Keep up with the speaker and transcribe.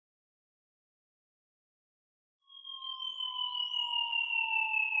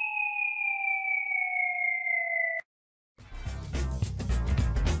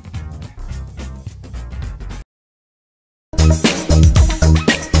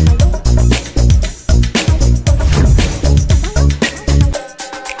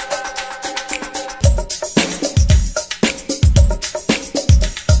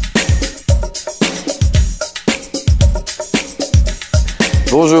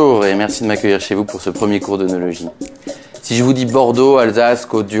Bonjour et merci de m'accueillir chez vous pour ce premier cours d'œnologie. Si je vous dis Bordeaux, Alsace,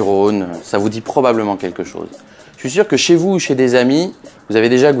 Côte-du-Rhône, ça vous dit probablement quelque chose. Je suis sûr que chez vous ou chez des amis, vous avez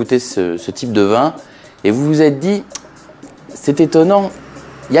déjà goûté ce type de vin et vous vous êtes dit, c'est étonnant,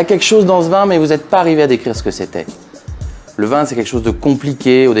 il y a quelque chose dans ce vin mais vous n'êtes pas arrivé à décrire ce que c'était. Le vin, c'est quelque chose de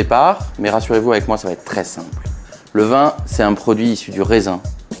compliqué au départ, mais rassurez-vous, avec moi, ça va être très simple. Le vin, c'est un produit issu du raisin,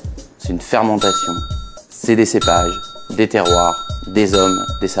 c'est une fermentation, c'est des cépages, des terroirs, des hommes,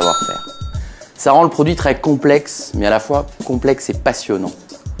 des savoir-faire. Ça rend le produit très complexe, mais à la fois complexe et passionnant.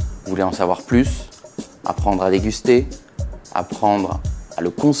 Vous voulez en savoir plus, apprendre à déguster, apprendre à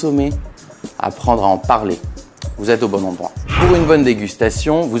le consommer, apprendre à en parler. Vous êtes au bon endroit. Pour une bonne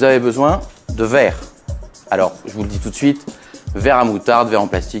dégustation, vous avez besoin de verres. Alors, je vous le dis tout de suite, verre à moutarde, verre en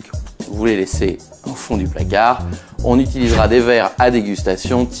plastique, vous les laissez au fond du placard. On utilisera des verres à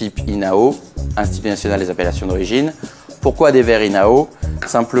dégustation type INAO, Institut national des appellations d'origine. Pourquoi des verres INAO?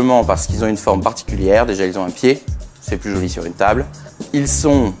 Simplement parce qu'ils ont une forme particulière. Déjà, ils ont un pied, c'est plus joli sur une table. Ils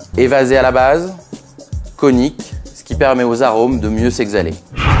sont évasés à la base, coniques, ce qui permet aux arômes de mieux s'exhaler.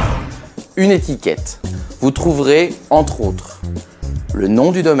 Une étiquette. Vous trouverez, entre autres, le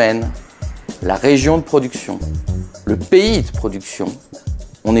nom du domaine, la région de production, le pays de production.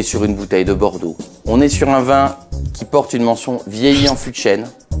 On est sur une bouteille de Bordeaux. On est sur un vin qui porte une mention vieilli en fût de chêne.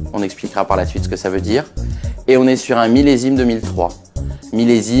 On expliquera par la suite ce que ça veut dire. Et on est sur un millésime 2003.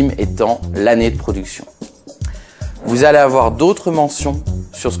 Millésime étant l'année de production. Vous allez avoir d'autres mentions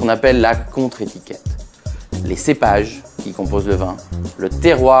sur ce qu'on appelle la contre-étiquette. Les cépages qui composent le vin, le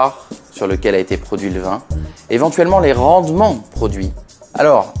terroir sur lequel a été produit le vin, éventuellement les rendements produits.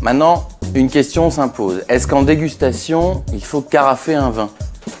 Alors, maintenant, une question s'impose. Est-ce qu'en dégustation, il faut carafer un vin?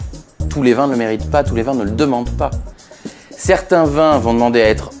 Tous les vins ne le méritent pas, tous les vins ne le demandent pas. Certains vins vont demander à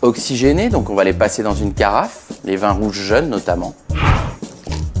être oxygénés, donc on va les passer dans une carafe, les vins rouges jeunes notamment.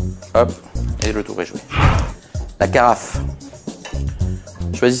 Hop, et le tour est joué. La carafe.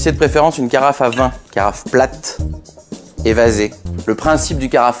 Choisissez de préférence une carafe à vin, carafe plate, évasée. Le principe du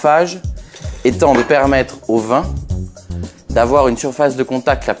carafage étant de permettre au vin d'avoir une surface de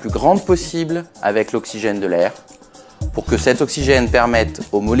contact la plus grande possible avec l'oxygène de l'air pour que cet oxygène permette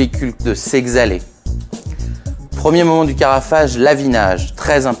aux molécules de s'exhaler. Premier moment du carafage, l'avinage,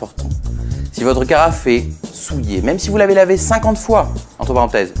 très important. Si votre carafe est souillée, même si vous l'avez lavé 50 fois, entre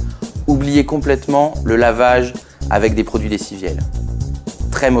parenthèses, oubliez complètement le lavage avec des produits lessiviels.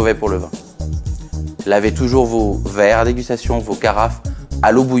 Très mauvais pour le vin. Lavez toujours vos verres à dégustation, vos carafes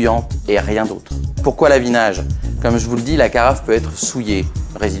à l'eau bouillante et rien d'autre. Pourquoi l'avinage? Comme je vous le dis, la carafe peut être souillée.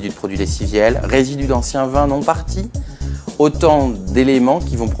 Résidus de produits lessiviels, résidus d'anciens vins non partis, autant d'éléments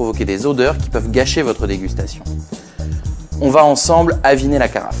qui vont provoquer des odeurs qui peuvent gâcher votre dégustation. On va ensemble aviner la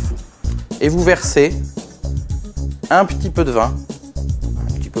carafe. Et vous versez un petit peu de vin,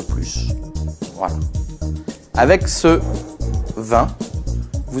 un petit peu plus. Voilà. Avec ce vin,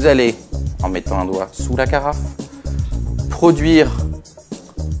 vous allez, en mettant un doigt sous la carafe, produire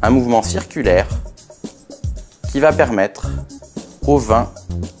un mouvement circulaire qui va permettre au vin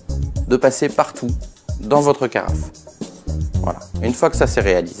de passer partout dans votre carafe. Voilà. Une fois que ça s'est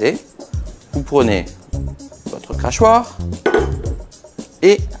réalisé, vous prenez votre crachoir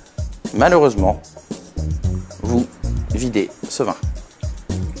et malheureusement, vous videz ce vin.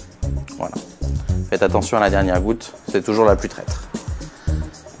 Voilà. Faites attention à la dernière goutte, c'est toujours la plus traître.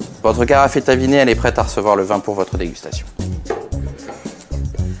 Votre carafe est avinée, elle est prête à recevoir le vin pour votre dégustation.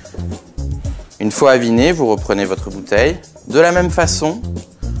 Une fois avinée, vous reprenez votre bouteille. De la même façon,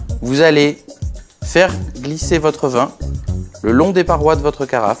 vous allez faire glisser votre vin le long des parois de votre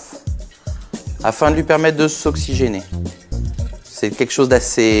carafe afin de lui permettre de s'oxygéner. C'est quelque chose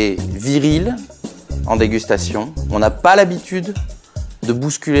d'assez viril en dégustation. On n'a pas l'habitude de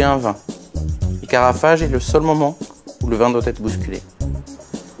bousculer un vin. Le carafage est le seul moment où le vin doit être bousculé.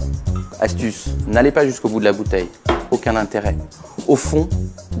 Astuce, n'allez pas jusqu'au bout de la bouteille. Aucun intérêt. Au fond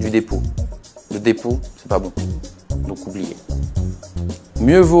du dépôt. Le dépôt, c'est pas bon. Donc oubliez.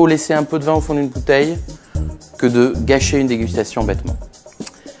 Mieux vaut laisser un peu de vin au fond d'une bouteille que de gâcher une dégustation bêtement.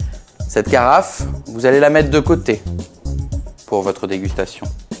 Cette carafe, vous allez la mettre de côté pour votre dégustation.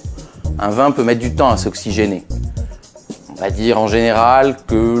 Un vin peut mettre du temps à s'oxygéner. On va dire en général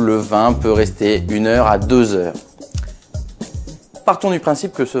que le vin peut rester 1 heure à 2 heures. Partons du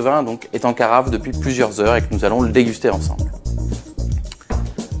principe que ce vin donc, est en carafe depuis plusieurs heures et que nous allons le déguster ensemble.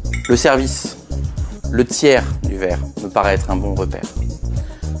 Le service, le tiers du verre, me paraît être un bon repère.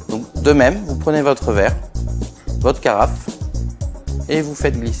 Donc, de même, vous prenez votre verre, votre carafe, et vous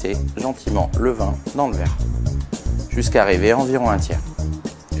faites glisser gentiment le vin dans le verre, jusqu'à arriver à environ un tiers.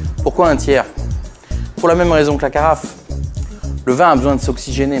 Pourquoi un tiers? Pour la même raison que la carafe. Le vin a besoin de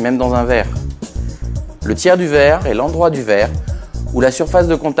s'oxygéner, même dans un verre. Le tiers du verre est l'endroit du verre où la surface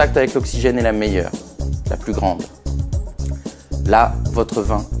de contact avec l'oxygène est la meilleure, la plus grande. Là, votre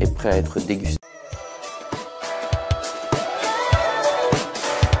vin est prêt à être dégusté.